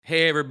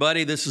Hey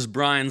everybody, this is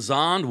Brian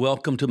Zond.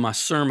 Welcome to my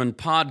sermon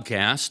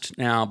podcast.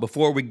 Now,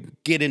 before we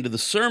get into the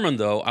sermon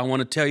though, I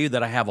want to tell you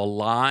that I have a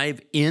live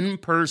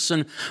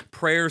in-person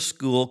prayer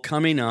school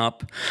coming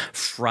up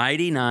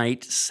Friday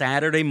night,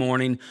 Saturday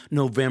morning,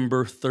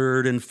 November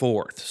 3rd and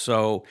 4th.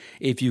 So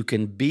if you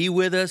can be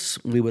with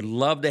us, we would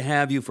love to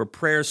have you for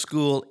prayer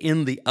school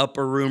in the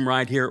upper room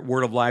right here at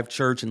Word of Life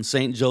Church in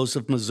St.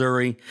 Joseph,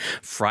 Missouri,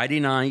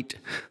 Friday night,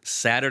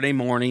 Saturday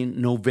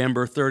morning,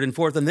 November 3rd and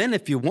 4th. And then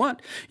if you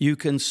want, you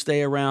can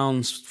stay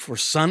around for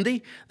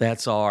Sunday.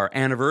 That's our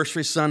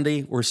anniversary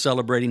Sunday. We're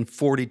celebrating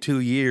 42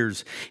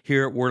 years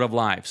here at Word of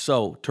Life.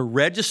 So to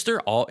register,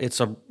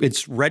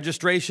 it's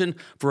registration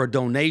for a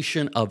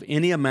donation of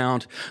any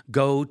amount.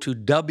 Go to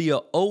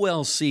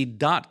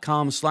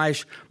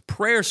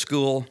wolc.com/prayer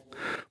school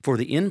for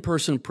the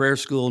in-person prayer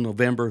school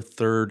November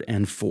 3rd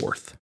and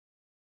 4th.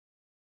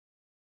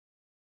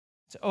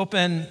 To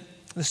open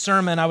the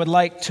sermon, I would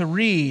like to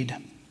read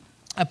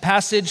a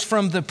passage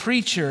from the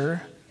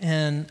preacher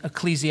in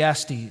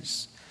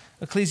Ecclesiastes.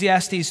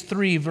 Ecclesiastes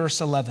 3, verse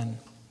 11.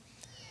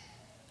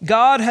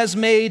 God has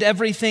made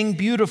everything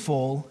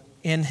beautiful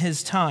in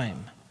his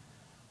time.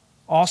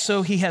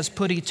 Also, he has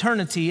put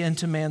eternity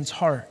into man's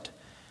heart,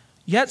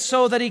 yet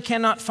so that he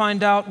cannot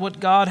find out what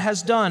God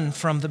has done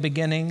from the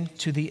beginning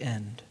to the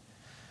end.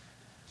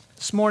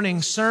 This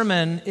morning's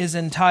sermon is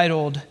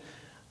entitled,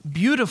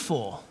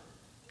 Beautiful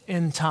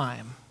in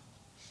Time.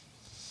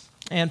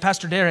 And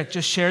Pastor Derek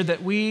just shared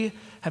that we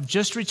have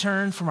just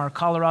returned from our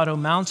Colorado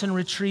Mountain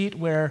Retreat,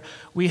 where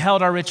we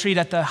held our retreat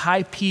at the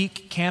High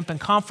Peak Camp and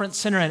Conference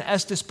Center in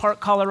Estes Park,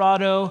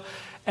 Colorado,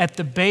 at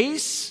the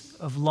base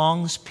of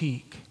Long's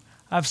Peak.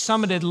 I've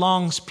summited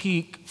Long's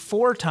Peak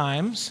 4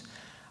 times.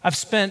 I've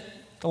spent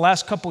the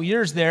last couple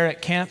years there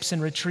at camps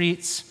and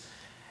retreats.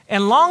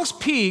 And Long's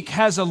Peak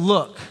has a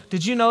look.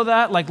 Did you know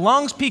that? Like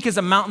Long's Peak is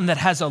a mountain that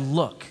has a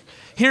look.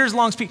 Here's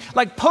Long's Peak.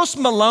 Like Post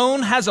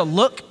Malone has a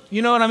look.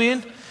 You know what I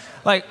mean?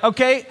 Like,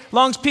 okay,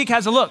 Long's Peak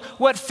has a look.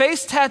 What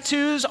face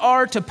tattoos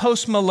are to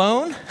Post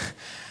Malone,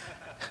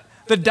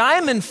 the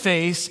diamond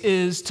face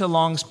is to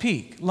Long's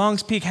Peak.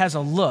 Long's Peak has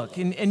a look,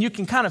 and you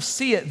can kind of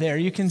see it there.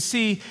 You can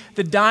see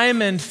the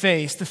diamond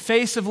face. The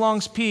face of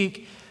Long's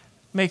Peak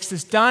makes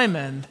this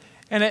diamond,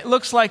 and it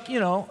looks like,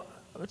 a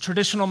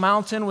traditional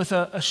mountain with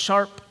a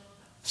sharp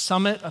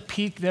summit, a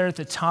peak there at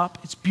the top.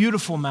 It's a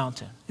beautiful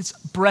mountain. It's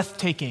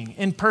breathtaking.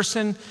 In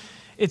person,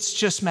 it's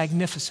just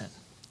magnificent.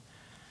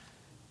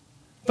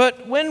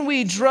 But when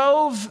we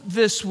drove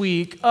this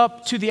week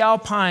up to the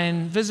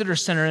Alpine Visitor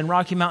Center in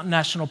Rocky Mountain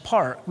National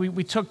Park,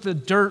 we took the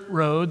dirt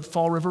road,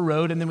 Fall River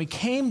Road, and then we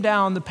came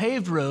down the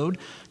paved road,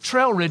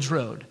 Trail Ridge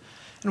Road.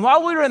 And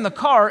while we were in the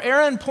car,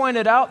 Aaron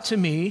pointed out to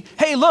me,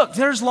 hey, look,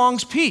 there's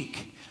Long's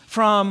Peak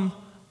from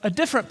a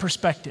different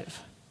perspective.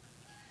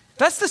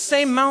 That's the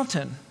same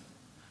mountain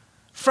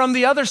from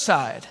the other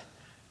side.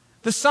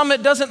 The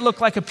summit doesn't look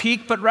like a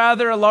peak, but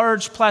rather a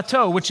large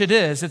plateau, which it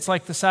is. It's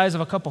like the size of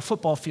a couple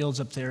football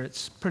fields up there.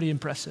 It's pretty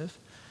impressive.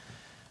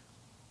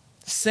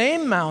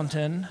 Same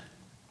mountain,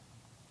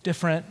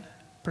 different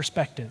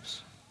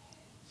perspectives.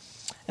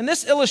 And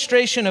this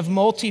illustration of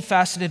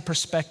multifaceted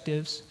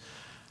perspectives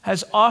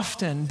has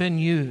often been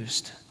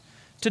used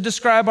to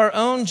describe our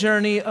own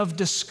journey of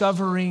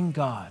discovering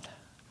God.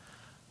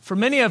 For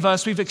many of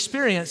us, we've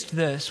experienced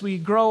this. We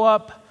grow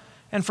up,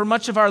 and for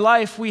much of our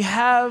life, we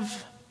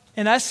have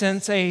in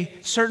essence, a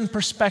certain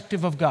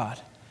perspective of God,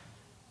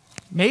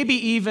 maybe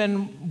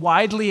even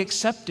widely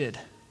accepted,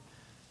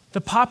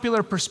 the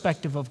popular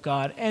perspective of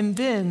God. And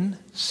then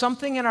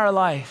something in our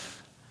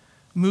life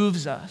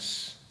moves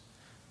us,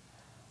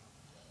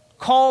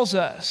 calls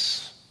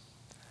us.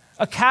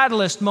 A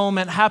catalyst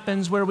moment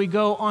happens where we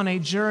go on a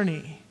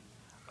journey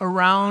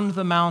around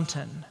the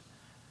mountain.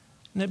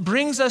 And it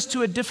brings us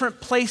to a different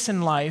place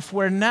in life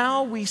where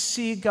now we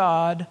see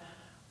God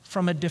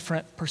from a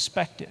different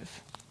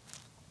perspective.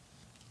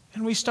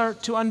 And we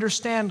start to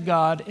understand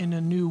God in a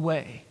new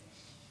way.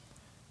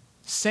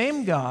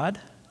 Same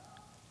God,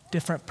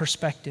 different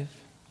perspective.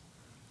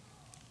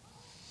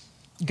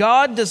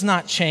 God does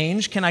not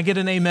change. Can I get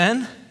an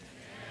amen?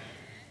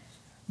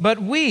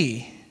 But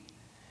we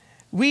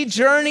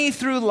journey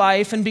through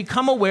life and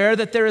become aware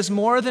that there is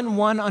more than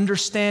one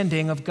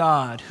understanding of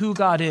God, who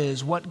God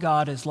is, what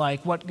God is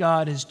like, what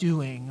God is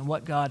doing, and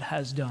what God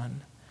has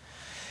done.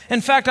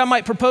 In fact, I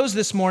might propose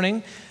this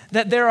morning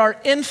that there are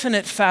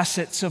infinite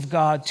facets of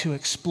God to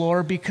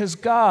explore because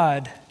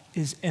God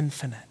is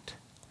infinite.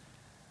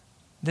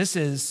 This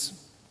is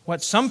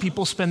what some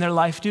people spend their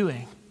life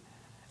doing.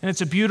 And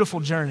it's a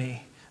beautiful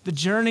journey, the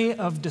journey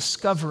of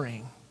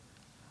discovering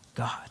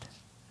God.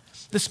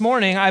 This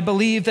morning, I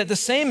believe that the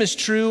same is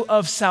true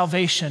of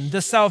salvation.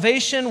 The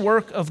salvation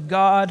work of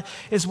God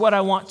is what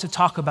I want to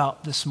talk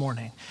about this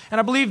morning. And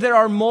I believe there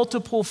are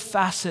multiple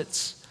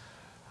facets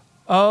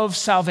of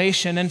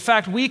salvation. In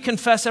fact, we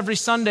confess every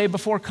Sunday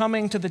before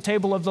coming to the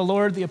table of the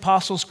Lord, the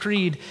Apostles'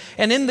 Creed.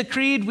 And in the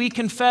Creed, we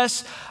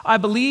confess, I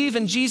believe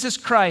in Jesus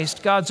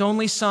Christ, God's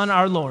only Son,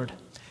 our Lord.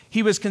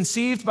 He was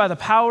conceived by the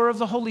power of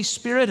the Holy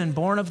Spirit and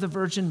born of the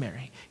Virgin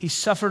Mary. He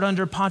suffered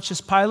under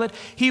Pontius Pilate.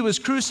 He was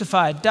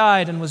crucified,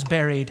 died, and was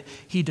buried.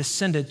 He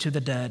descended to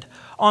the dead.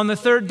 On the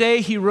third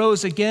day, he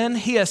rose again.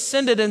 He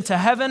ascended into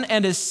heaven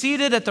and is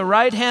seated at the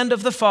right hand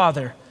of the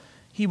Father.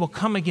 He will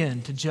come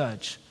again to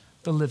judge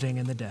the living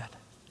and the dead.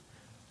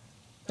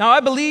 Now, I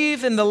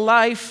believe in the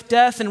life,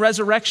 death, and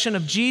resurrection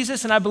of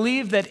Jesus, and I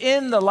believe that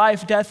in the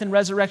life, death, and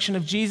resurrection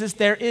of Jesus,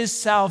 there is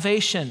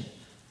salvation.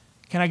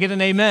 Can I get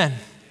an amen?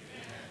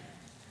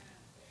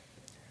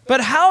 But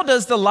how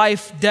does the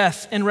life,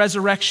 death, and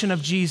resurrection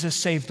of Jesus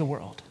save the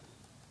world?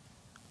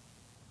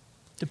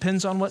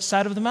 Depends on what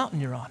side of the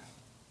mountain you're on.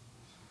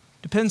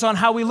 Depends on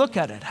how we look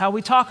at it, how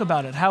we talk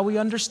about it, how we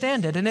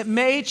understand it. And it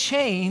may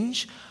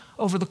change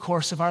over the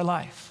course of our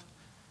life.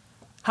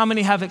 How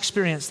many have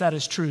experienced that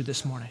is true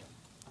this morning?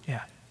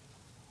 Yeah.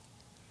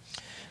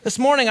 This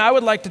morning, I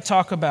would like to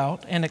talk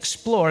about and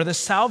explore the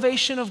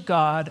salvation of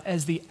God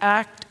as the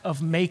act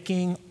of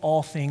making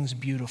all things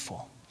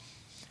beautiful.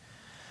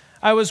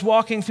 I was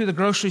walking through the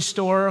grocery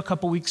store a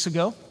couple weeks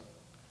ago,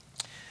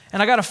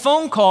 and I got a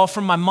phone call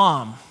from my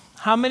mom.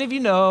 How many of you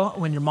know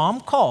when your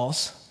mom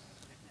calls,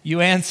 you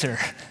answer?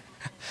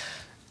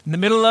 In the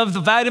middle of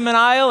the vitamin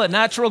aisle at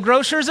Natural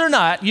Grocers or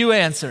not, you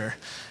answer.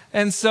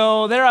 And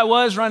so there I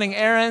was running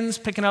errands,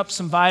 picking up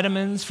some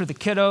vitamins for the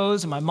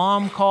kiddos, and my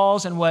mom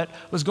calls, and what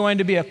was going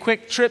to be a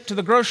quick trip to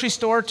the grocery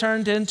store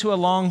turned into a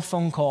long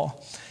phone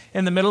call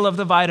in the middle of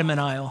the vitamin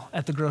aisle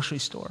at the grocery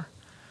store.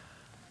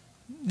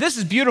 This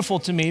is beautiful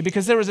to me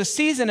because there was a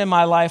season in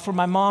my life where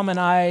my mom and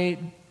I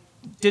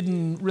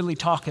didn't really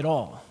talk at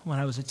all when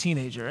I was a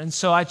teenager. And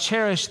so I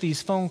cherished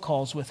these phone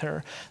calls with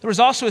her. There was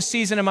also a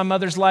season in my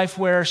mother's life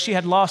where she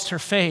had lost her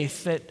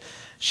faith, that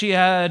she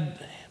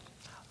had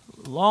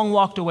long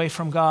walked away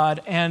from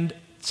God. And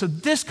so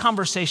this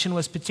conversation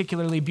was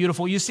particularly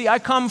beautiful. You see, I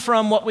come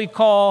from what we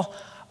call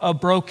a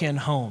broken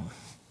home.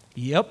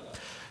 Yep.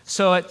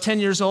 So at 10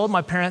 years old,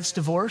 my parents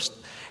divorced.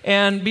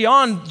 And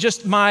beyond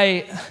just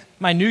my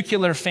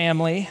nuclear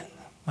family,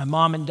 my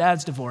mom and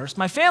dad's divorce,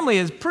 my family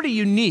is pretty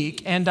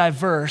unique and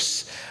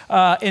diverse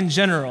in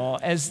general.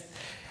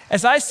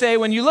 As I say,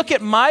 when you look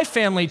at my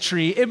family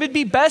tree, it would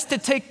be best to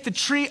take the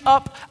tree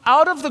up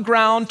out of the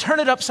ground, turn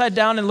it upside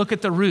down, and look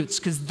at the roots,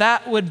 because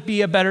that would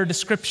be a better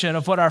description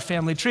of what our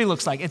family tree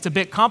looks like. It's a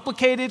bit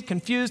complicated,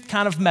 confused,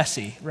 kind of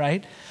messy,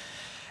 right?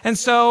 And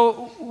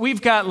so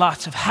we've got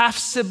lots of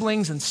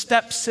half-siblings and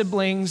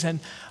step-siblings, and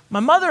my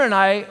mother and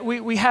I,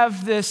 we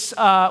have this,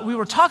 we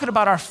were talking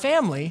about our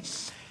family,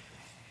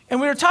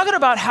 and we were talking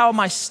about how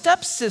my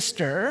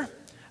stepsister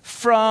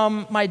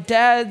from my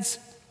dad's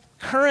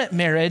current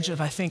marriage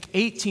of, I think,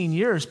 18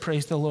 years,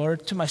 praise the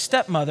Lord, to my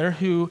stepmother,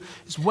 who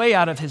is way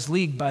out of his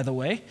league, by the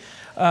way.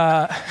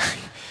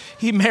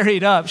 He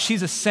married up.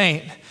 She's a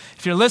saint.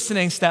 If you're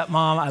listening,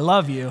 stepmom, I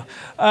love you.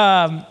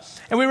 And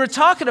we were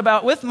talking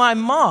about, with my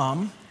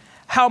mom,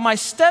 how my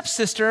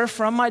stepsister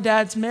from my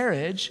dad's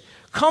marriage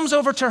comes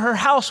over to her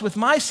house with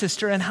my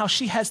sister and how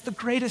she has the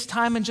greatest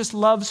time and just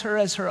loves her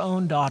as her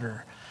own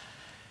daughter.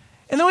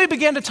 And then we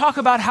began to talk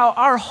about how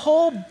our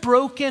whole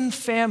broken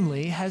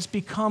family has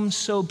become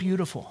so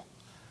beautiful.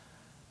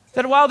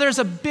 That while there's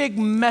a big,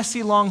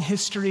 messy, long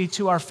history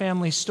to our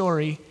family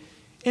story,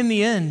 in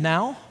the end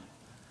now,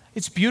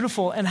 it's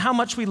beautiful, and how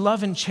much we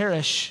love and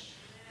cherish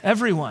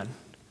everyone,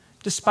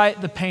 despite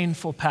the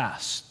painful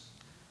past.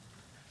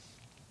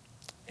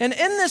 And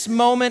in this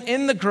moment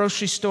in the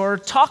grocery store,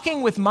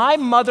 talking with my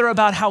mother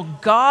about how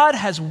God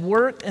has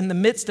worked in the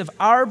midst of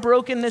our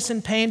brokenness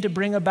and pain to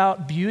bring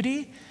about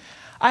beauty,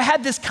 I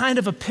had this kind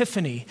of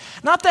epiphany.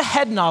 Not the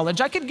head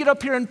knowledge. I could get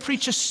up here and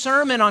preach a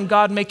sermon on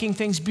God making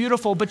things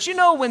beautiful, but you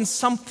know when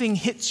something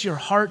hits your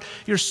heart,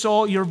 your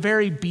soul, your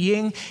very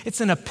being, it's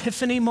an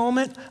epiphany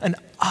moment,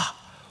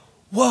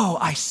 whoa,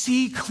 I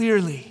see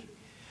clearly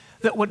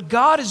that what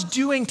God is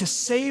doing to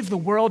save the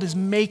world is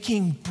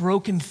making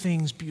broken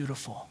things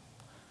beautiful.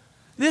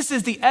 This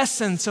is the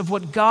essence of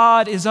what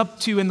God is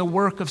up to in the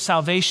work of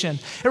salvation.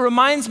 It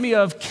reminds me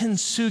of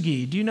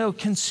kintsugi. Do you know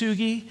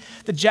kintsugi?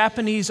 The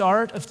Japanese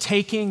art of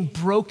taking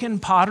broken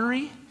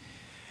pottery,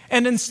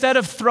 and instead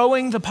of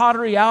throwing the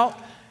pottery out,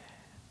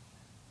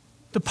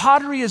 the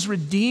pottery is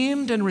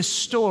redeemed and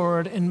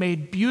restored and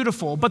made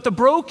beautiful. But the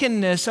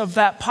brokenness of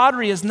that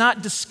pottery is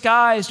not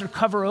disguised or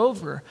covered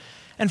over.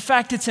 In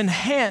fact, it's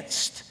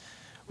enhanced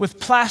with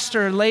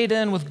plaster laid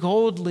in with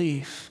gold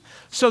leaf,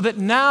 so that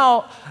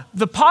now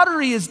the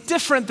pottery is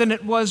different than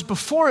it was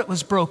before it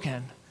was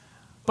broken.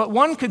 But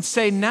one could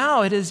say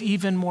now it is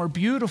even more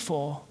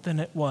beautiful than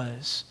it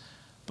was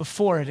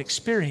before it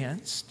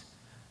experienced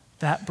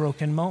that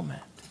broken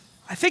moment.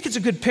 I think it's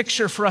a good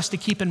picture for us to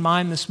keep in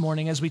mind this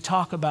morning as we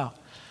talk about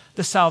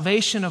the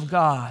salvation of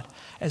God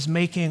as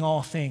making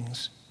all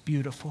things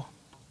beautiful.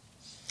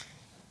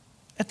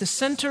 At the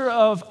center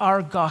of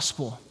our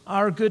gospel,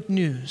 our good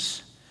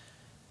news,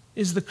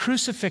 is the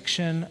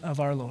crucifixion of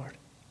our Lord.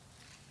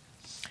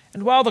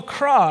 And while the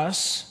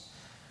cross,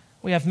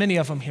 we have many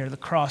of them here, the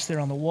cross there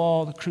on the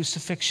wall, the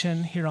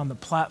crucifixion here on the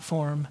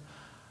platform,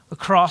 the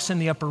cross in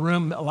the upper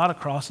room, a lot of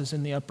crosses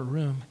in the upper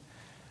room.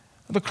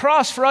 The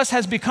cross for us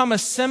has become a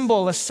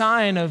symbol, a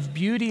sign of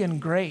beauty and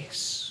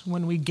grace.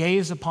 When we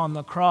gaze upon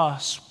the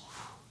cross,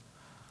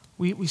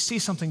 we see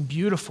something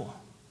beautiful,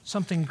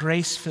 something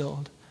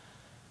grace-filled.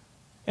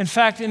 In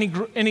fact,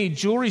 any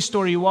jewelry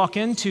store you walk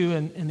into,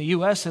 in the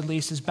U.S. at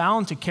least, is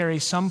bound to carry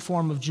some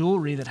form of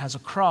jewelry that has a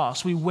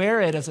cross. We wear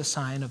it as a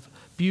sign of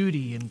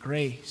beauty and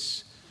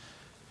grace.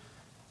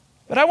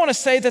 But I want to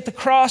say that the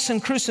cross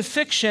and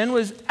crucifixion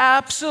was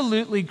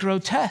absolutely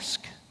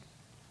grotesque.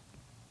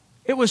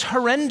 It was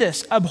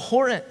horrendous,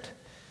 abhorrent.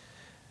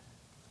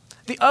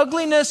 The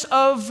ugliness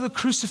of the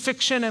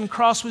crucifixion and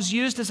cross was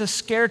used as a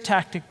scare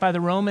tactic by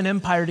the Roman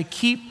Empire to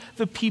keep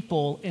the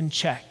people in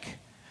check,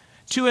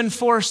 to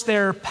enforce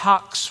their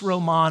Pax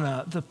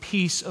Romana, the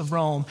peace of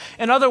Rome.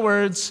 In other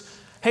words,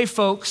 hey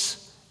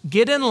folks,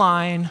 get in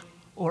line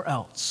or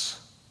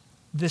else.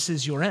 This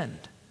is your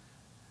end.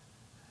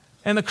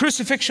 And the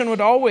crucifixion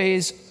would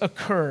always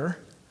occur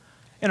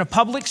in a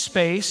public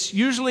space,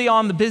 usually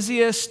on the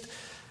busiest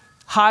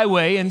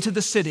highway into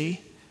the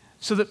city,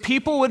 so that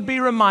people would be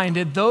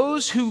reminded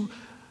those who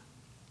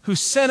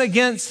sin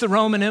against the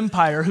Roman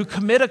Empire, who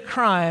commit a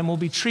crime, will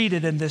be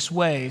treated in this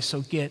way,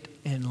 so get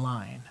in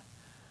line.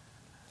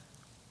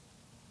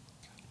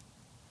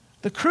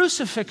 The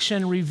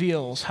crucifixion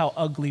reveals how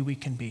ugly we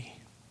can be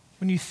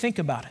when you think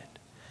about it.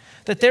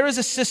 That there is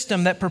a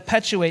system that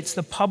perpetuates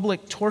the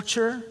public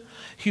torture,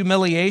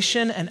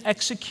 humiliation, and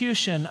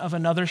execution of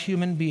another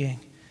human being.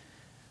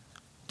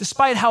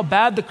 Despite how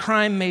bad the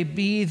crime may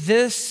be,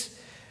 this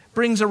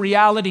brings a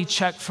reality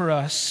check for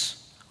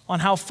us on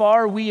how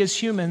far we as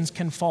humans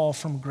can fall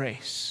from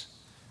grace.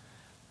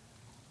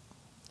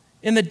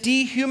 In the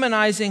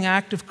dehumanizing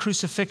act of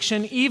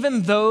crucifixion,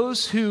 even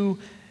those who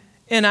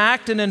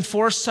enact and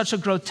enforce such a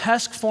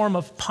grotesque form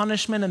of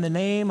punishment in the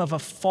name of a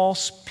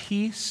false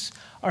peace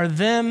are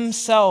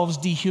themselves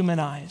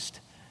dehumanized.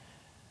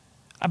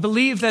 I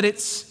believe that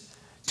it's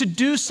to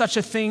do such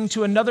a thing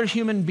to another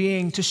human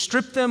being, to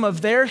strip them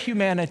of their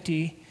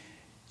humanity,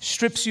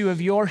 strips you of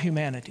your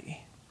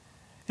humanity.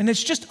 And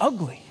it's just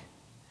ugly.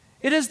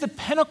 It is the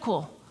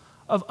pinnacle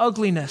of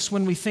ugliness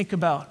when we think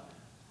about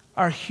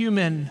our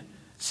human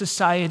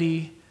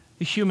society,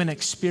 the human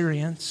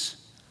experience.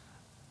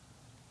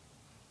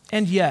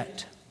 And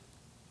yet,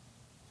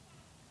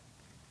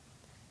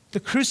 the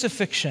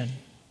crucifixion,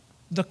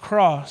 the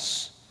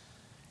cross,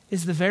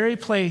 is the very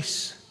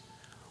place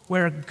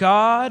where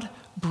God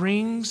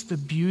brings the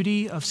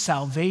beauty of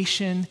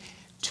salvation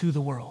to the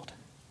world.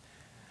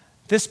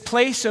 This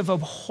place of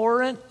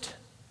abhorrent,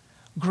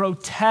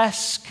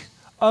 grotesque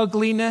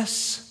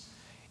ugliness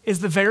is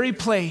the very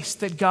place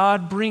that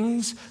God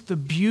brings the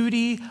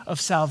beauty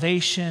of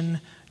salvation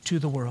to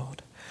the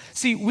world.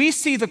 See, we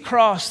see the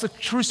cross, the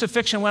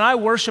crucifixion. When I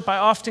worship, I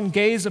often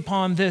gaze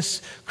upon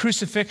this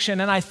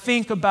crucifixion and I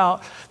think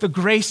about the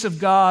grace of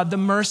God, the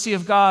mercy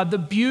of God, the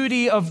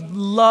beauty of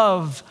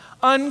love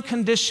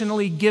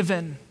unconditionally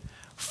given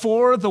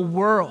for the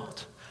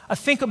world. I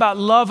think about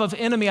love of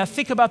enemy. I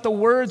think about the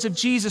words of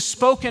Jesus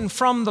spoken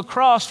from the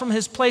cross, from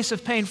his place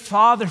of pain.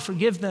 Father,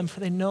 forgive them,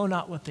 for they know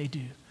not what they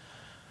do.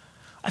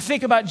 I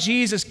think about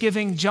Jesus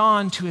giving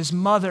John to his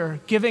mother,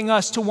 giving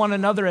us to one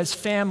another as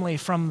family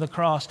from the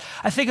cross.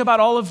 I think about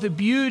all of the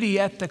beauty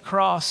at the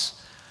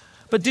cross.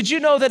 But did you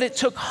know that it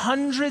took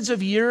hundreds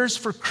of years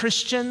for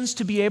Christians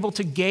to be able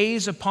to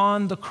gaze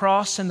upon the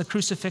cross and the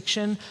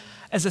crucifixion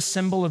as a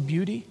symbol of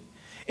beauty?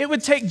 It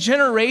would take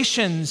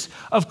generations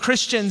of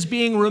Christians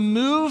being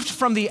removed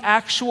from the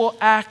actual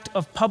act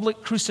of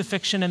public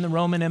crucifixion in the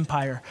Roman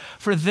Empire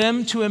for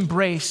them to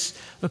embrace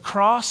the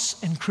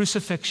cross and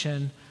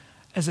crucifixion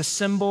as a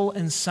symbol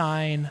and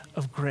sign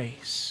of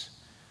grace.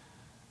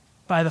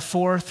 By the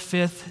 4th,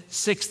 5th,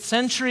 6th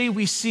century,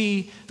 we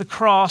see the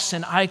cross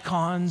in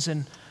icons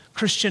and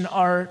Christian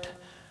art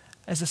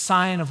as a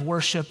sign of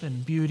worship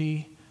and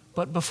beauty.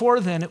 But before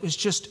then, it was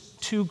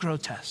just too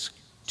grotesque,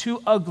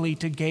 too ugly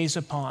to gaze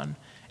upon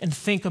and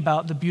think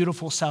about the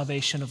beautiful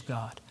salvation of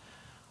God.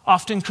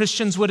 Often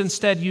Christians would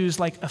instead use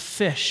like a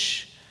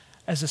fish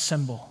as a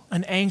symbol,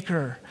 an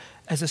anchor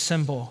as a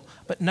symbol,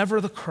 but never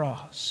the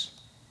cross.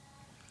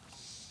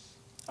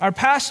 Our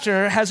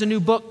pastor has a new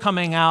book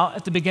coming out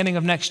at the beginning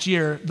of next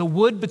year, The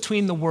Wood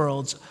Between the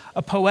Worlds,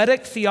 a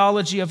poetic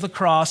theology of the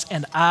cross,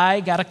 and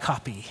I got a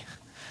copy.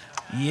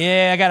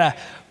 Yeah, I got a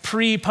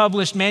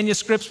pre-published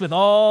manuscripts with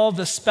all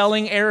the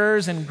spelling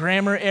errors and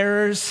grammar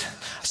errors.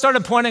 I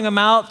started pointing them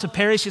out to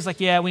Perry. She's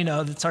like, yeah, we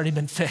know, that's already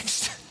been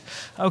fixed.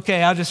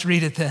 Okay, I'll just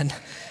read it then.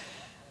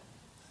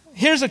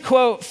 Here's a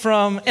quote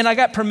from, and I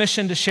got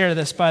permission to share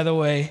this, by the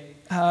way,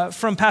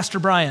 from Pastor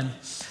Brian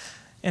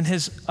in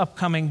his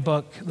upcoming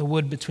book, The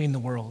Wood Between the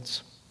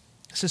Worlds.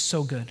 This is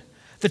so good.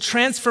 The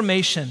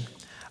transformation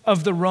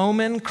of the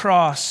Roman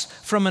cross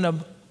from an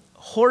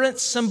abhorrent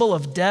symbol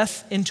of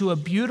death into a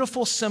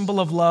beautiful symbol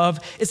of love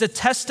is a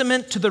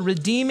testament to the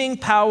redeeming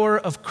power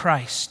of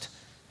Christ.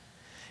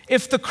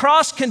 If the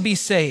cross can be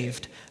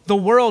saved, the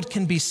world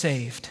can be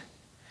saved.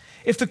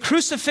 If the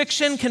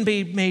crucifixion can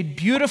be made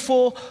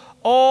beautiful,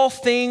 all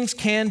things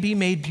can be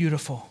made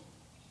beautiful.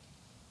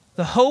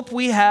 The hope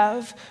we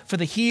have for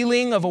the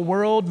healing of a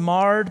world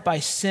marred by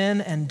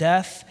sin and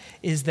death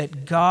is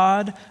that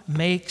God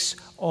makes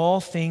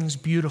all things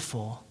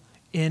beautiful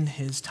in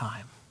his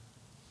time.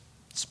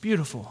 It's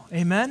beautiful.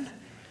 Amen?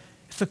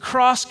 If the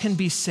cross can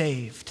be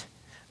saved,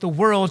 the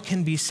world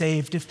can be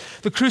saved.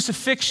 If the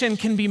crucifixion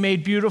can be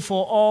made beautiful,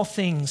 all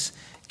things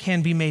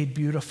can be made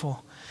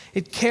beautiful.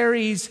 It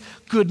carries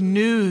good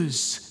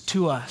news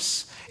to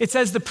us. It's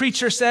as the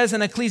preacher says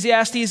in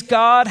Ecclesiastes,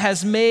 God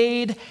has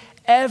made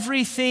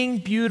everything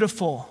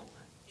beautiful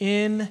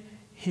in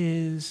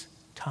his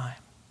time.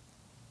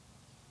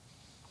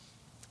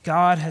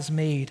 God has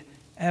made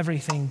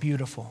everything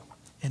beautiful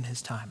in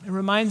his time. It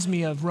reminds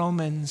me of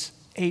Romans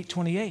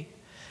 8:28.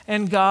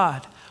 And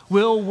God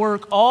will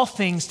work all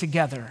things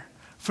together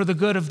for the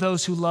good of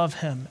those who love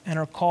him and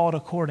are called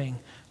according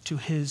to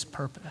his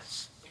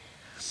purpose.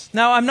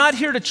 Now, I'm not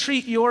here to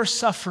treat your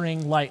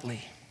suffering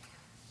lightly.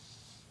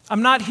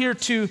 I'm not here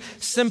to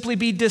simply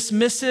be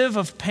dismissive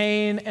of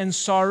pain and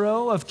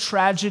sorrow, of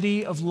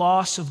tragedy, of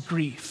loss, of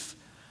grief.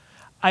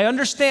 I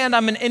understand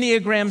I'm an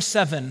Enneagram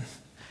 7,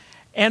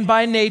 and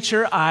by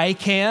nature, I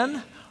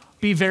can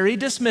be very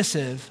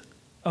dismissive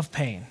of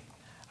pain.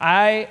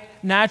 I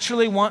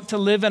naturally want to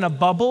live in a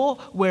bubble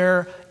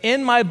where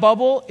in my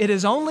bubble, it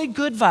is only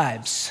good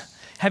vibes.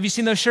 Have you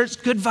seen those shirts?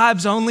 Good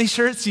vibes only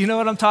shirts. You know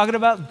what I'm talking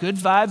about? Good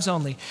vibes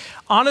only.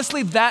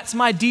 Honestly, that's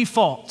my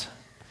default.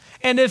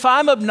 And if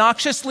I'm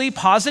obnoxiously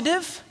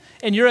positive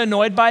and you're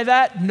annoyed by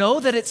that, know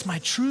that it's my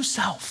true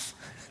self.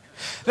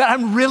 That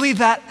I'm really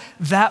that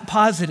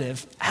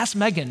positive. Ask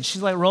Megan. She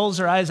rolls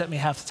her eyes at me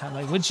half the time.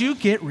 Like, would you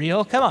get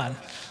real? Come on.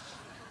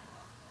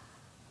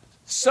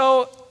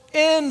 So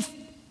in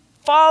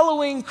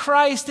following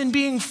Christ and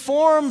being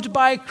formed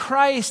by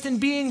Christ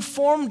and being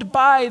formed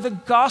by the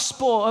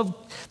gospel of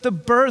the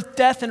birth,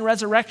 death, and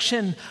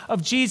resurrection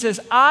of Jesus,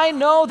 I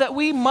know that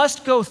we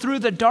must go through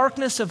the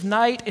darkness of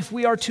night if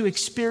we are to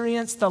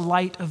experience the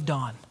light of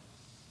dawn.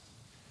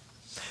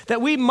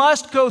 That we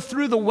must go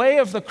through the way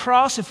of the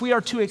cross if we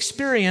are to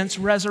experience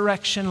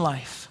resurrection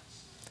life.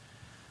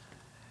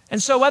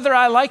 And so whether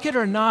I like it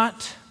or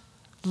not,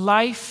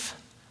 life,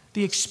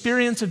 the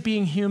experience of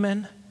being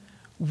human,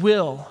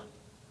 will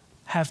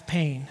have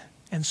pain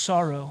and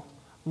sorrow,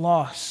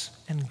 loss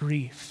and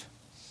grief.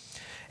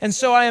 And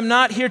so I am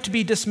not here to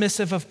be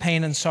dismissive of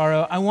pain and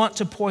sorrow. I want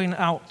to point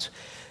out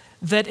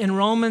that in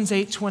Romans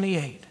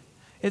 8:28,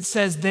 it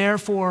says,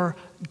 therefore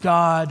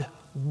God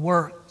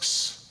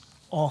works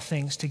all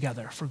things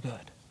together for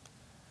good.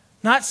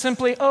 Not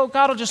simply, oh,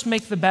 God will just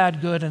make the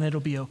bad good and it'll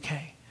be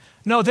okay.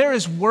 No, there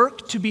is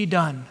work to be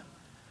done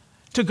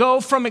to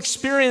go from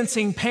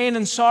experiencing pain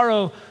and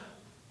sorrow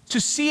to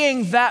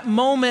seeing that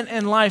moment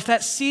in life,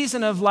 that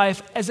season of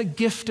life, as a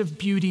gift of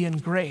beauty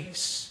and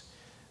grace.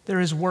 There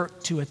is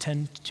work to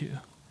attend to.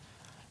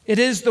 It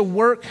is the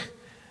work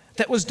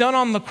that was done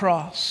on the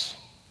cross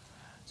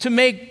to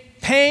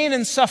make pain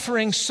and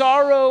suffering,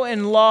 sorrow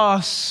and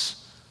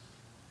loss,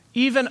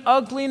 even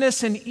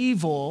ugliness and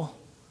evil,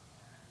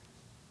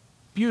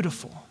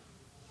 beautiful.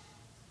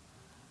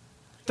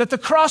 That the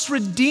cross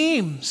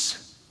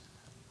redeems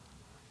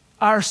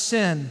our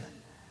sin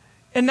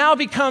and now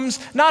becomes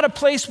not a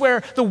place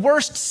where the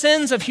worst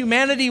sins of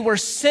humanity were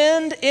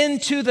sinned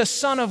into the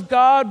Son of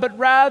God, but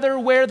rather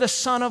where the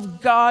Son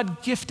of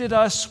God gifted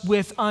us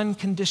with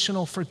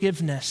unconditional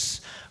forgiveness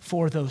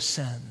for those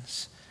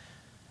sins.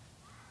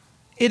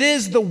 It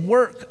is the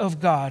work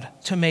of God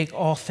to make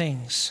all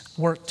things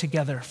work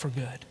together for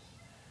good.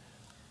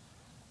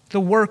 The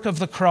work of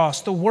the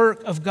cross, the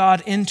work of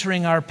God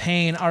entering our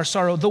pain, our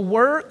sorrow, the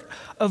work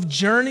of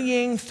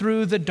journeying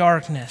through the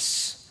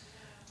darkness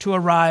to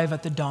arrive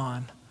at the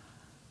dawn.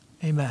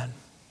 Amen.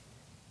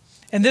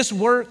 And this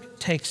work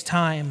takes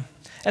time.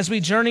 As we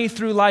journey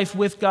through life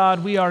with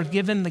God, we are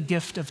given the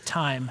gift of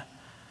time.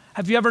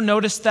 Have you ever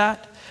noticed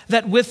that?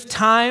 That with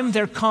time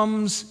there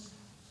comes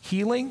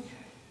healing?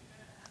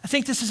 I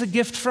think this is a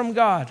gift from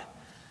God.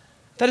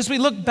 That as we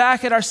look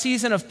back at our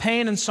season of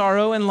pain and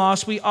sorrow and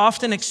loss, we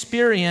often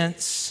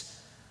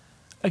experience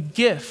a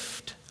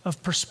gift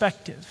of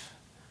perspective.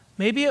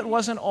 Maybe it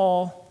wasn't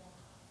all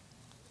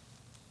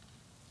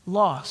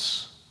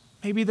loss.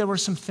 Maybe there were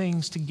some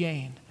things to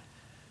gain.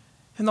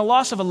 In the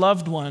loss of a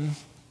loved one,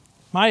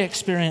 my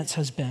experience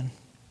has been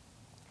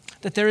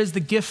that there is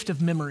the gift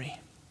of memory,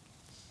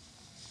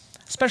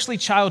 especially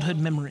childhood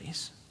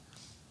memories.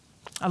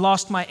 I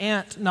lost my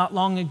aunt not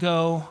long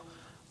ago,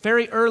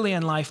 very early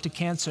in life, to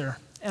cancer,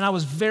 and I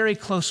was very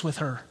close with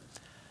her.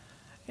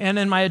 And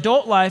in my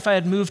adult life, I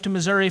had moved to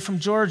Missouri from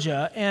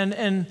Georgia,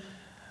 and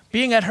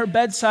being at her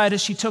bedside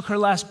as she took her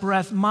last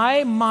breath,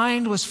 my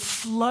mind was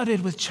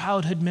flooded with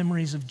childhood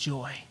memories of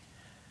joy.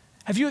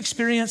 Have you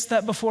experienced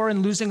that before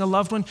in losing a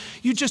loved one?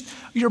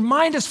 Your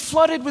mind is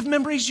flooded with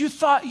memories you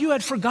thought you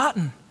had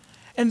forgotten.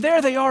 And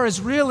there they are, as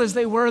real as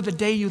they were the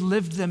day you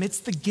lived them. It's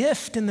the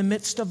gift in the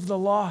midst of the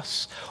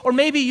loss. Or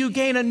maybe you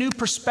gain a new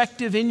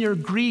perspective in your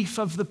grief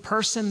of the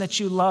person that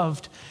you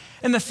loved.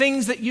 And the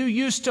things that you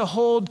used to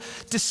hold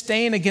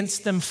disdain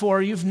against them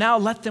for, you've now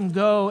let them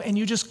go, and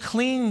you just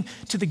cling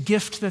to the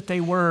gift that they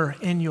were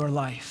in your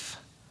life.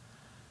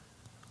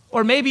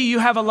 Or maybe you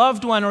have a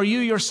loved one, or you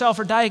yourself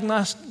are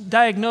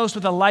diagnosed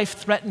with a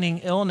life-threatening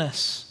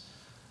illness.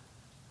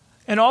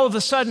 And all of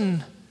a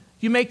sudden,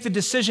 you make the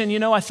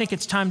decision, I think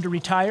it's time to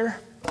retire.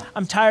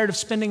 I'm tired of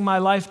spending my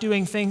life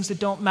doing things that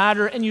don't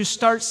matter. And you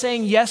start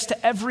saying yes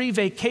to every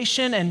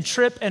vacation and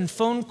trip and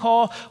phone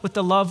call with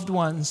the loved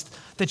ones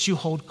that you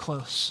hold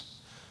close.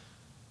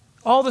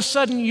 All of a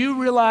sudden, you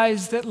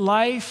realize that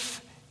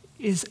life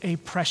is a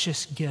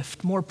precious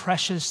gift, more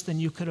precious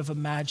than you could have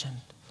imagined.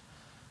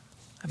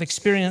 I've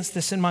experienced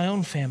this in my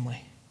own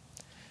family.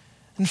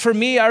 And for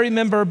me, I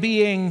remember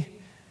being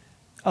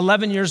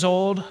 11 years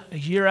old, a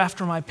year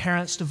after my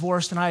parents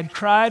divorced, and I had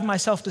cried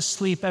myself to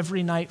sleep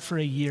every night for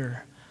a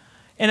year.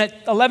 And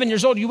at 11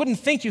 years old, you wouldn't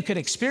think you could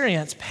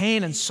experience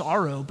pain and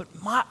sorrow, but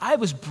I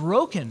was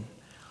broken.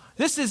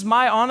 This is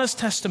my honest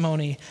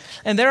testimony.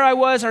 And there I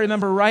was, I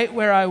remember right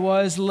where I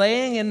was,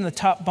 laying in the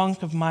top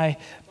bunk of my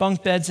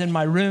bunk beds in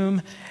my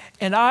room,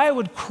 and I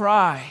would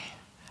cry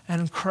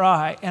and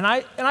cry. And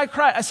I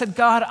cried. I said,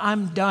 God,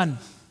 I'm done.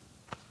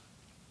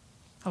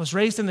 I was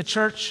raised in the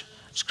church.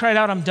 Just cried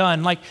out, I'm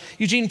done. Like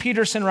Eugene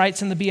Peterson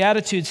writes in the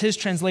Beatitudes, his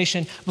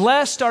translation,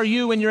 blessed are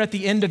you when you're at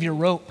the end of your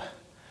rope.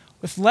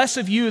 With less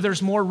of you,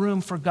 there's more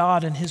room for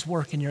God and his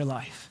work in your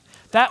life.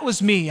 That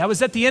was me. I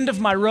was at the end of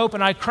my rope,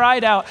 and I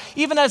cried out,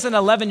 even as an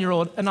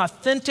 11-year-old, an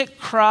authentic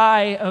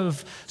cry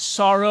of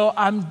sorrow.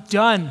 I'm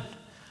done.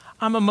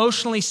 I'm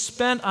emotionally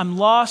spent. I'm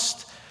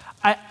lost.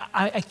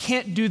 I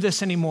can't do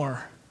this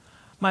anymore.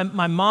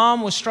 My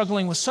mom was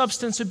struggling with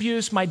substance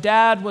abuse. My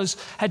dad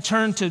had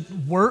turned to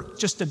work,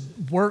 just to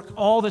work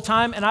all the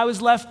time. And I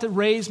was left to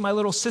raise my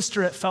little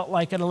sister, it felt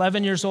like, at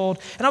 11 years old.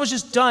 And I was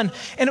just done.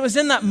 And it was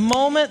in that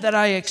moment that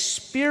I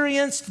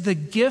experienced the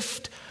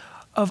gift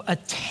of a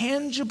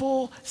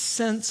tangible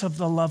sense of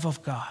the love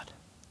of God.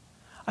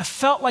 I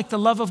felt like the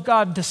love of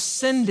God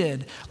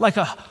descended like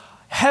a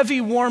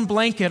heavy, warm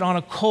blanket on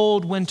a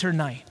cold winter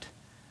night.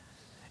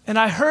 And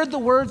I heard the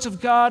words of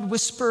God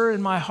whisper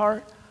in my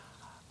heart,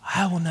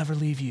 I will never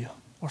leave you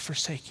or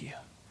forsake you.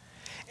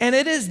 And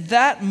it is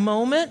that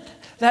moment,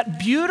 that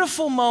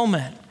beautiful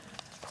moment,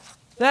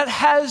 that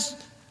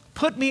has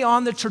put me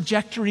on the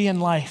trajectory in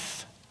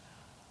life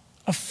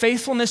of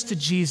faithfulness to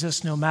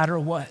Jesus no matter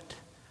what.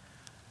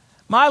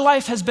 My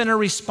life has been a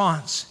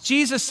response.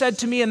 Jesus said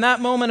to me in that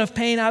moment of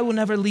pain, I will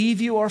never leave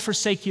you or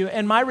forsake you.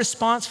 And my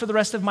response for the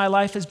rest of my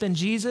life has been,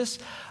 Jesus,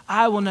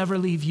 I will never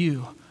leave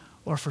you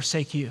or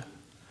forsake you.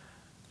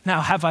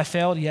 Now, have I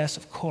failed? Yes,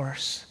 of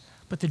course.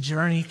 But the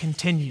journey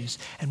continues.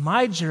 And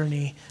my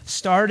journey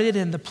started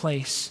in the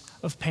place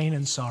of pain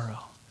and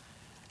sorrow.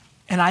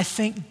 And I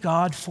thank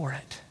God for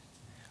it,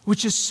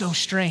 which is so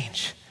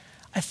strange.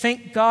 I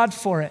thank God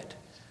for it.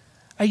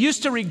 I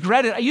used to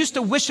regret it. I used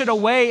to wish it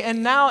away.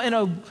 And now in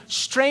a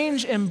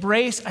strange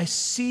embrace, I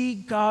see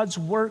God's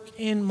work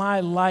in my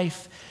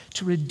life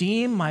to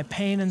redeem my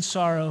pain and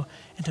sorrow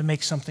and to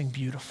make something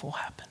beautiful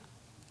happen.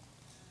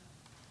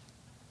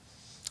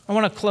 I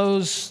want to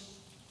close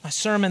my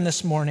sermon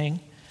this morning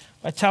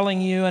by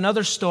telling you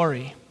another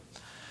story.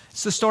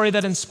 It's the story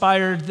that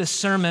inspired this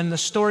sermon, the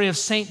story of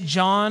St.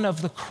 John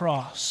of the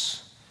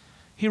Cross.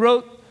 He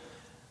wrote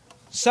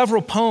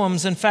several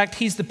poems. In fact,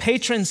 he's the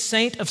patron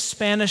saint of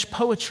Spanish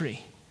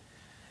poetry.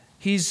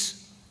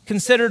 He's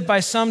considered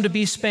by some to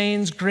be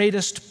Spain's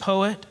greatest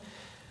poet.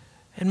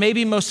 And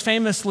maybe most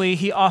famously,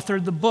 he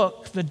authored the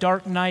book, The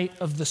Dark Night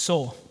of the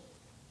Soul.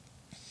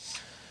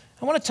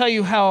 I want to tell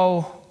you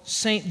how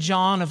St.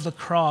 John of the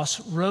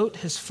Cross wrote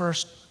his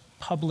first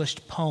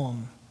published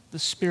poem, the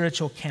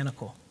Spiritual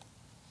Canticle.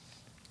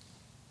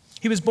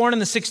 He was born in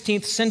the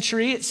 16th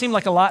century. It seemed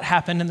like a lot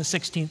happened in the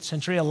 16th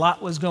century. A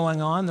lot was going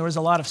on. There was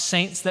a lot of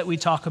saints that we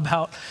talk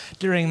about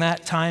during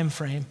that time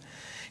frame.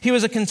 He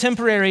was a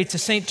contemporary to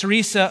St.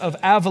 Teresa of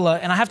Avila,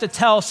 and I have to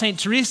tell St.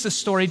 Teresa's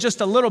story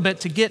just a little bit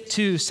to get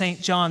to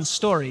St. John's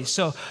story.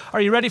 So are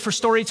you ready for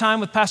story time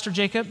with Pastor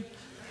Jacob?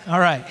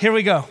 All right, here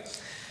we go.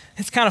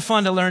 It's kind of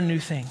fun to learn new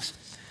things.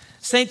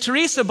 St.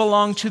 Teresa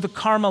belonged to the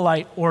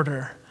Carmelite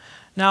order.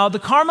 Now, the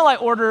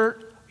Carmelite order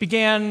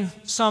began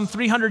some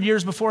 300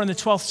 years before in the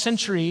 12th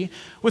century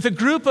with a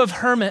group of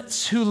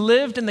hermits who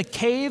lived in the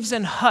caves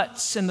and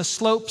huts in the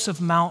slopes of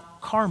Mount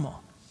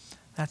Carmel.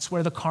 That's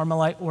where the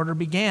Carmelite order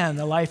began,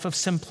 the life of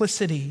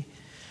simplicity.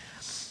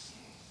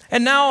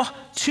 And now,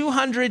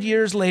 200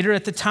 years later,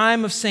 at the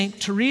time of St.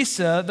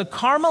 Teresa, the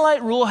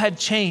Carmelite rule had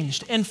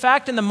changed. In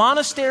fact, in the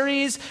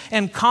monasteries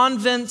and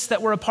convents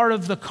that were a part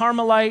of the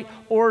Carmelite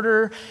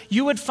order,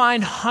 you would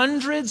find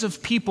hundreds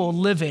of people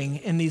living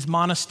in these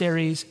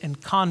monasteries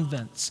and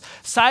convents.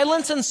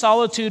 Silence and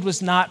solitude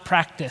was not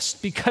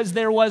practiced because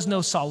there was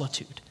no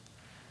solitude.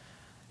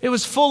 It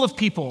was full of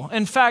people.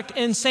 In fact,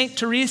 in St.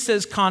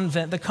 Teresa's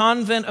convent, the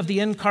convent of the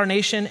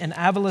Incarnation in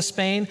Avila,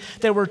 Spain,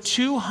 there were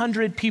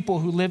 200 people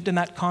who lived in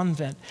that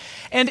convent.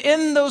 And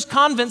in those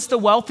convents, the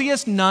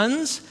wealthiest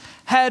nuns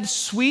had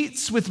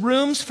suites with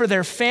rooms for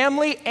their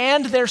family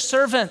and their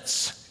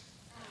servants.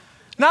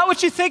 Not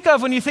what you think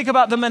of when you think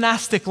about the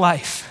monastic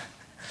life,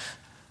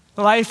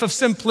 the life of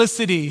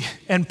simplicity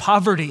and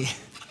poverty.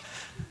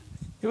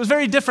 It was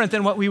very different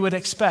than what we would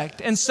expect.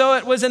 And so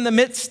it was in the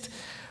midst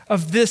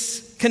of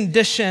this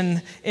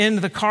condition in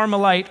the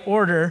Carmelite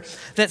order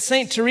that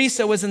St.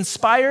 Teresa was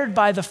inspired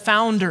by the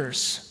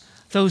founders,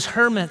 those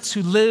hermits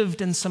who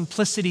lived in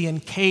simplicity in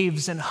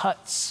caves and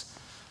huts,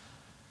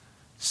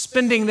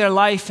 spending their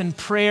life in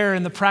prayer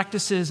and the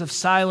practices of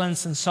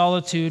silence and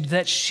solitude,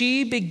 that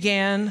she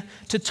began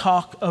to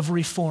talk of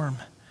reform.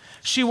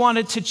 She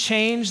wanted to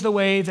change the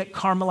way that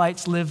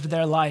Carmelites lived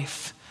their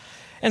life.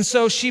 And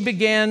so she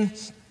began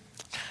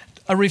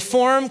a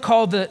reform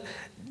called the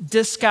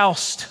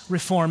Discalced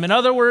reform. In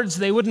other words,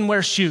 they wouldn't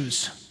wear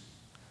shoes.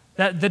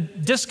 The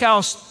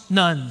Discalced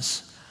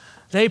nuns,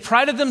 they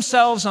prided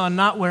themselves on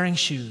not wearing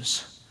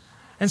shoes.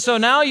 And so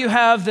now you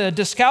have the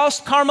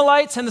Discalced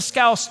Carmelites and the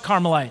Scalced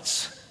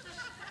Carmelites.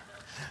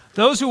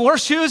 Those who wore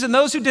shoes and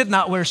those who did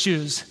not wear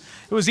shoes.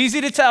 It was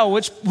easy to tell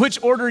which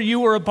order you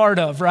were a part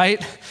of,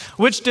 right?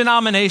 Which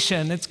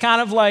denomination. It's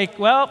kind of like,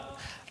 well,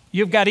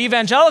 you've got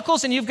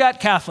evangelicals and you've got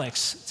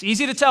Catholics. It's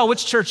easy to tell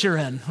which church you're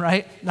in,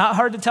 right? Not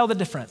hard to tell the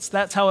difference.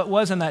 That's how it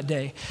was in that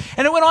day.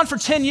 And it went on for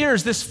 10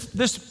 years,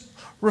 this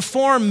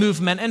reform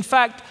movement. In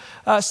fact,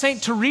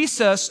 St.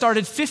 Teresa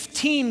started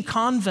 15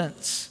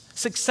 convents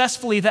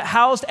successfully that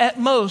housed at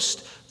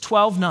most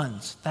 12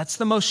 nuns. That's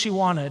the most she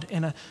wanted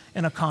in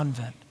a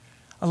convent.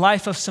 A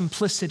life of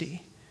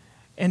simplicity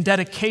and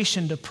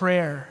dedication to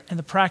prayer and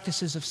the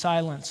practices of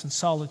silence and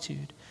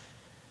solitude.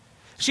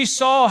 She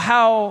saw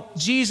how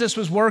Jesus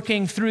was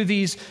working through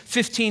these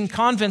 15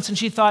 convents, and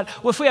she thought,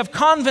 well, if we have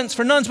convents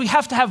for nuns, we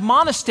have to have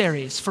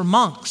monasteries for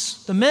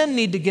monks. The men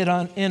need to get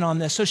in on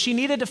this. So she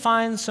needed to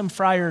find some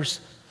friars,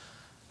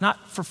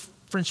 not for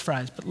French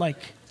fries, but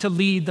like to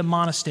lead the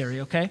monastery,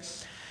 okay?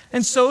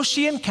 And so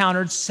she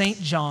encountered St.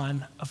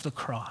 John of the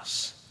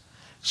Cross.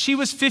 She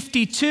was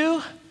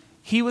 52,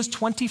 he was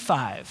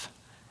 25.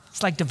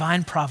 It's like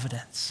divine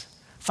providence,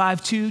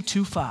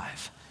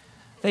 5225.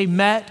 They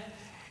met.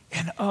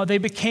 And they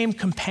became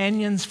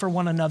companions for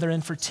one another.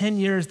 And for 10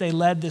 years, they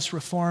led this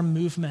reform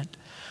movement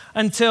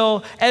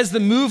until as the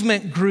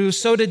movement grew,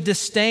 so did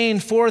disdain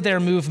for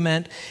their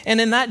movement. And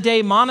in that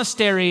day,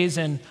 monasteries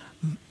and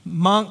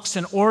monks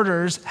and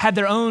orders had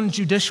their own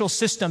judicial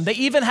system. They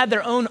even had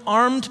their own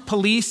armed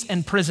police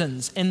and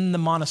prisons in the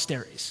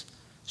monasteries.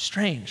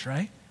 Strange,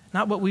 right?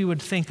 Not what we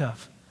would think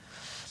of.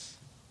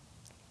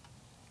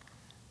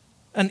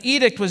 An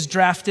edict was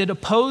drafted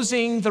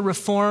opposing the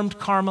Reformed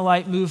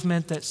Carmelite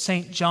movement that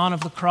St. John of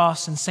the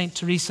Cross and St.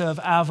 Teresa of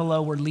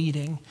Avila were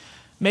leading,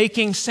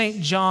 making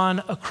St.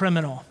 John a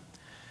criminal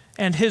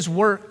and his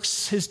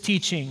works, his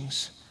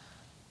teachings,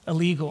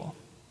 illegal.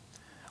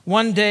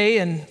 One day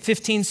in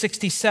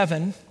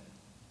 1577,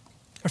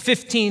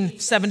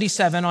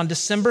 on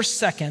December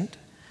 2nd,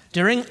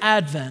 during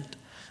Advent,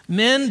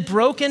 men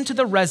broke into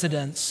the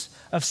residence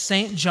of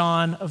St.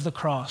 John of the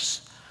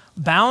Cross,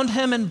 bound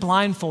him and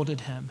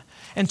blindfolded him,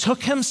 and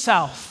took him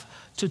south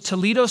to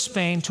Toledo,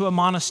 Spain, to a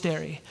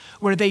monastery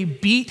where they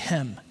beat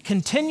him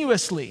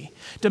continuously,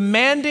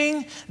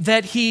 demanding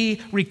that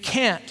he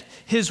recant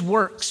his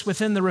works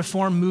within the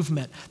Reform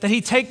movement, that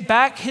he take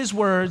back his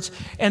words,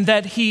 and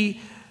that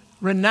he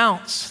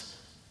renounce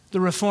the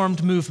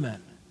Reformed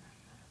movement.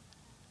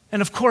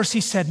 And of course,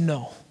 he said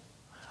no.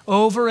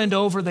 Over and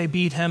over they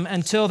beat him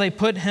until they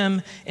put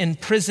him in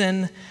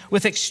prison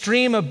with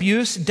extreme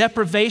abuse,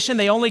 deprivation.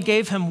 They only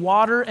gave him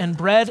water and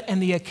bread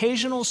and the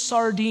occasional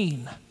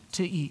sardine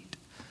to eat.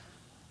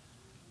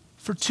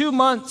 For 2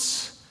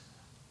 months,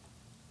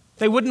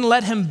 they wouldn't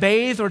let him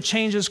bathe or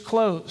change his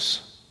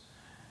clothes.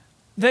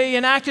 They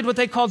enacted what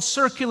they called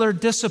circular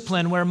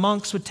discipline, where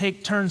monks would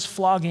take turns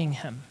flogging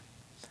him.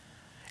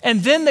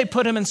 And then they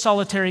put him in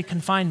solitary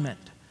confinement,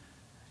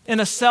 in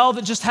a cell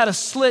that just had a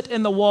slit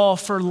in the wall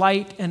for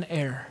light and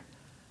air.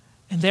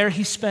 And there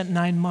he spent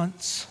 9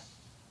 months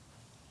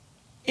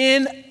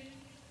in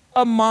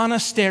a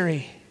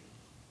monastery,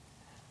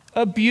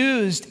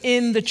 abused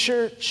in the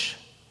church.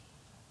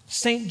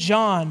 St.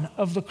 John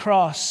of the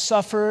Cross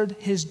suffered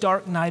his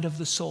dark night of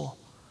the soul.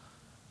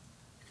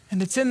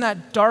 And it's in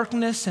that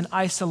darkness and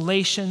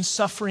isolation,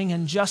 suffering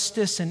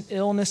injustice and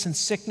illness and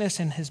sickness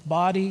in his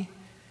body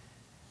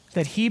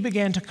that he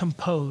began to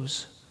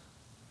compose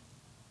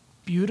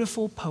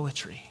beautiful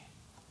poetry.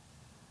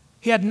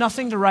 He had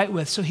nothing to write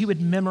with, so he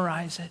would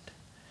memorize it.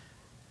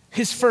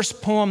 His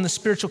first poem, The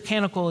Spiritual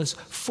Canticle, is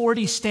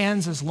 40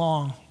 stanzas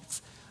long.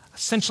 It's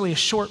essentially a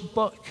short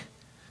book.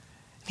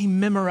 He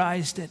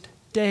memorized it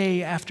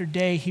day after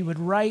day. He would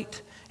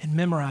write and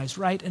memorize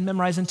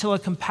until a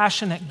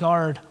compassionate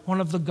guard,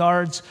 one of the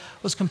guards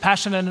was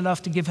compassionate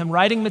enough to give him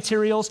writing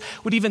materials,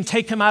 would even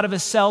take him out of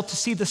his cell to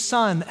see the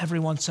sun every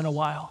once in a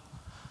while.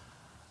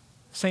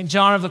 St.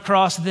 John of the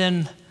Cross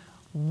then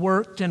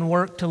worked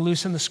to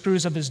loosen the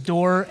screws of his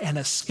door and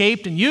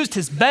escaped and used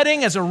his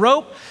bedding as a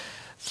rope.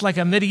 It's like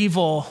a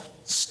medieval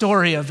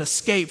story of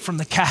escape from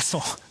the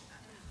castle.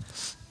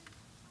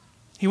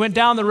 He went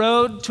down the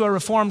road to a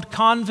Reformed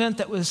convent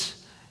that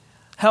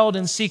held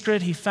in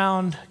secret, he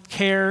found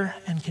care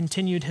and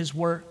continued his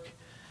work.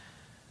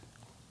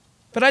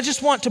 But I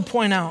just want to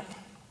point out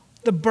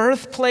the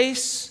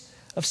birthplace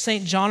of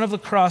St. John of the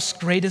Cross'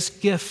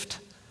 greatest gift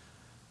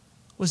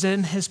was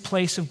in his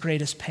place of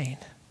greatest pain.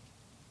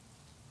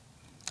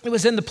 It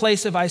was in the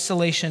place of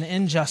isolation,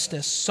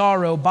 injustice,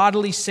 sorrow,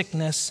 bodily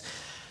sickness,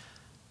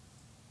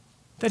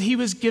 that he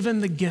was given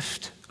the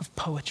gift of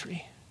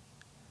poetry,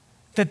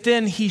 that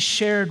then he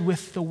shared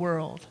with the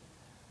world.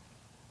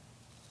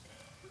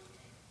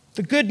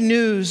 The good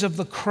news of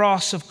the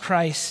cross of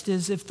Christ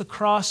is if the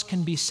cross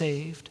can be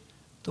saved,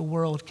 the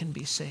world can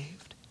be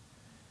saved.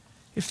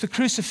 If the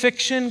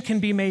crucifixion can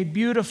be made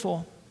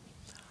beautiful,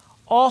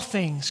 all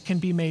things can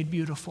be made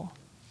beautiful.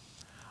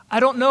 I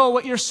don't know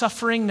what you're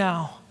suffering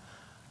now,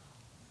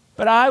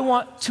 but I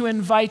want to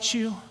invite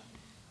you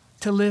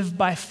to live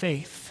by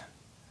faith.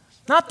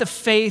 Not the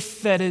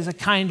faith that is a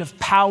kind of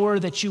power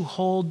that you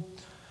hold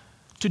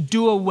to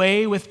do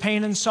away with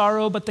pain and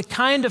sorrow, but the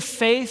kind of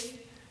faith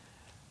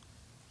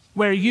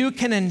where you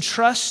can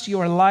entrust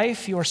your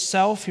life,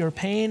 yourself, your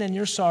pain, and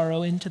your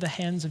sorrow into the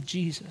hands of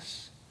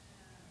Jesus.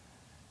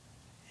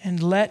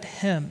 And let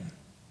him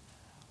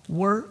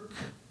work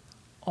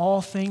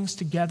all things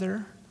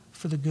together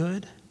for the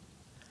good.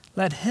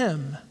 Let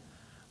him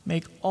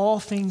make all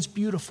things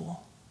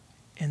beautiful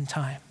in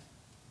time.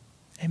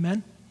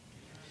 Amen?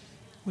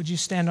 Would you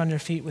stand on your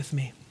feet with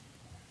me?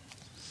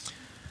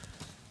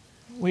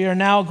 We are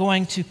now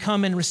going to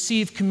come and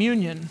receive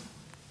communion.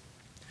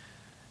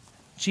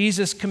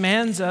 Jesus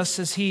commands us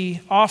as he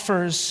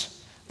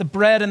offers the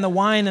bread and the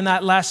wine in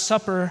that Last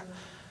Supper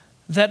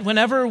that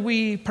whenever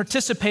we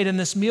participate in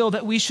this meal,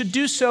 that we should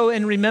do so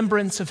in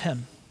remembrance of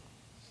him.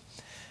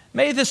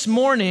 May this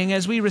morning,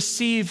 as we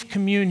receive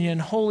communion,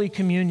 Holy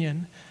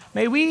Communion,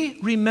 may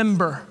we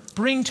remember,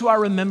 bring to our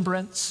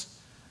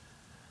remembrance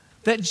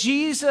that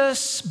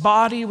Jesus'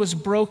 body was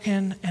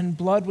broken and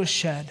blood was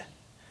shed,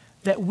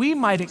 that we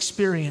might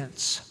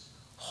experience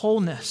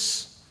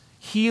wholeness,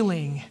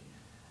 healing,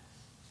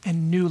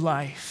 and new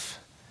life.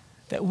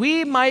 That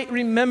we might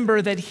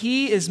remember that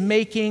he is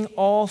making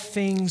all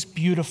things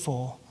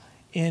beautiful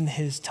in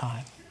his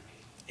time.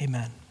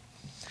 Amen.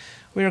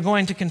 We are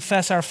going to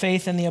confess our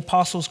faith in the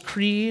Apostles'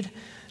 Creed,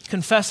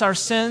 confess our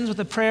sins with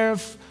a prayer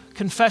of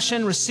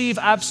confession, receive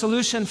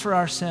absolution for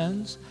our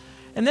sins,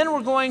 and then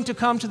we're going to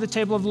come to the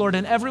table of the Lord,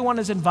 and everyone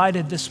is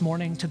invited this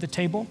morning to the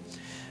table.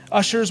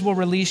 Ushers will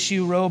release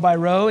you row by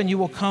row, and you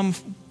will come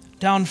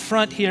down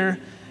front here,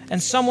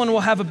 and someone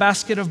will have a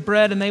basket of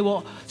bread, and they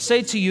will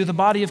say to you, the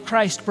body of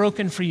Christ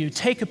broken for you,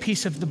 take a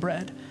piece of the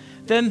bread.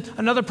 Then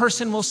another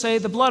person will say,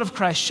 the blood of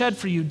Christ shed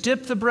for you,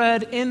 dip the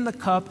bread in the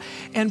cup,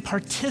 and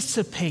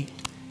participate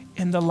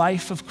in the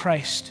life of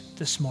Christ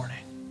this morning.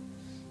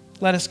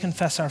 Let us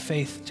confess our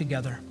faith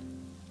together.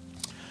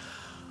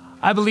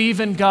 I believe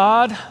in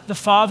God, the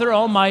Father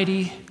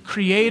Almighty,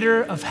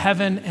 creator of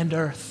heaven and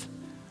earth.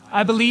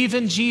 I believe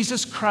in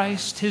Jesus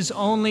Christ, his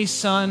only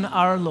Son,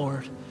 our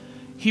Lord.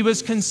 He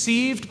was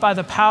conceived by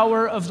the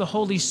power of the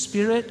Holy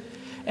Spirit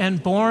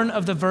and born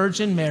of the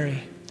Virgin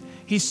Mary.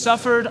 He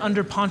suffered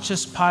under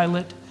Pontius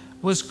Pilate,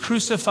 was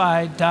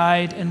crucified,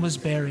 died, and was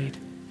buried.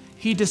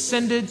 He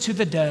descended to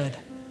the dead.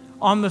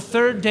 On the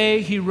third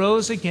day, he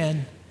rose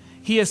again.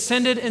 He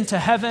ascended into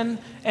heaven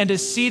and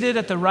is seated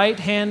at the right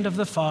hand of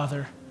the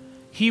Father.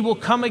 He will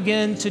come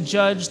again to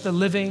judge the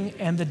living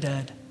and the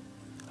dead.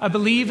 I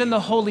believe in the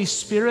Holy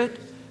Spirit,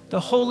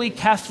 the Holy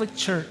Catholic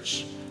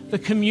Church, the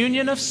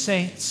communion of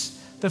saints,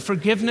 the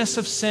forgiveness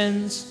of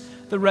sins,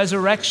 the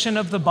resurrection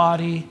of the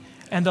body,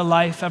 and the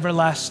life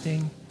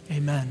everlasting.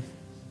 Amen.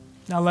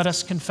 Now let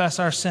us confess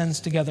our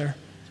sins together.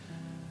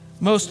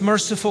 Most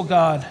merciful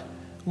God,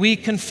 we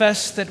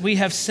confess that we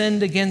have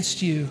sinned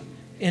against you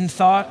in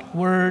thought,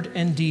 word,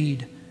 and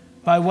deed,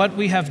 by what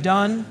we have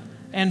done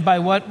and by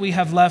what we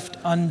have left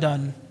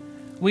undone.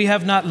 We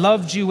have not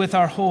loved you with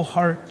our whole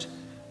heart.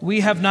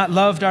 We have not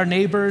loved our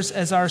neighbors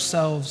as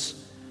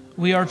ourselves.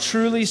 We are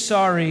truly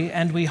sorry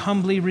and we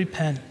humbly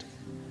repent.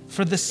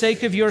 For the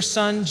sake of your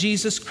Son,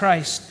 Jesus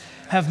Christ,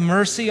 have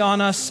mercy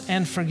on us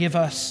and forgive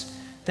us,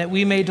 that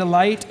we may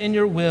delight in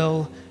your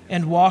will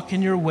and walk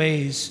in your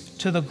ways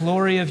to the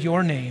glory of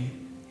your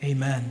name.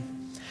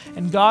 Amen.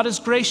 And God is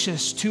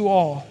gracious to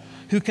all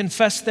who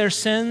confess their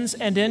sins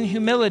and in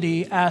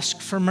humility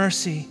ask for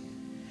mercy.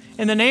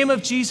 In the name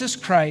of Jesus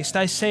Christ,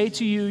 I say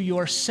to you,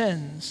 your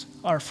sins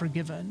are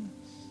forgiven.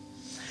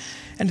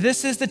 And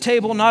this is the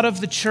table not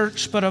of the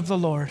church, but of the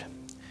Lord.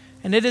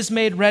 And it is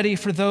made ready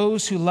for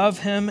those who love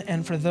him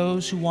and for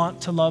those who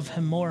want to love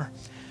him more.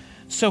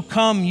 So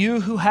come,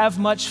 you who have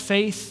much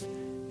faith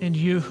and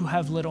you who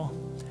have little.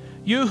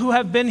 You who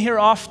have been here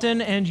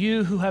often and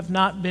you who have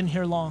not been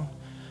here long.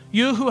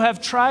 You who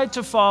have tried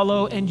to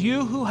follow and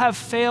you who have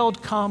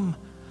failed, come.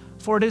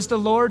 For it is the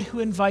Lord who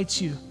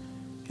invites you.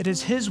 It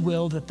is his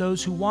will that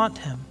those who want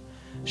him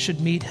should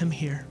meet him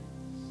here.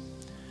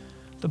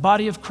 The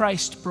body of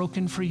Christ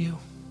broken for you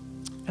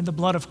and the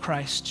blood of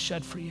Christ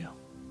shed for you.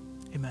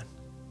 Amen.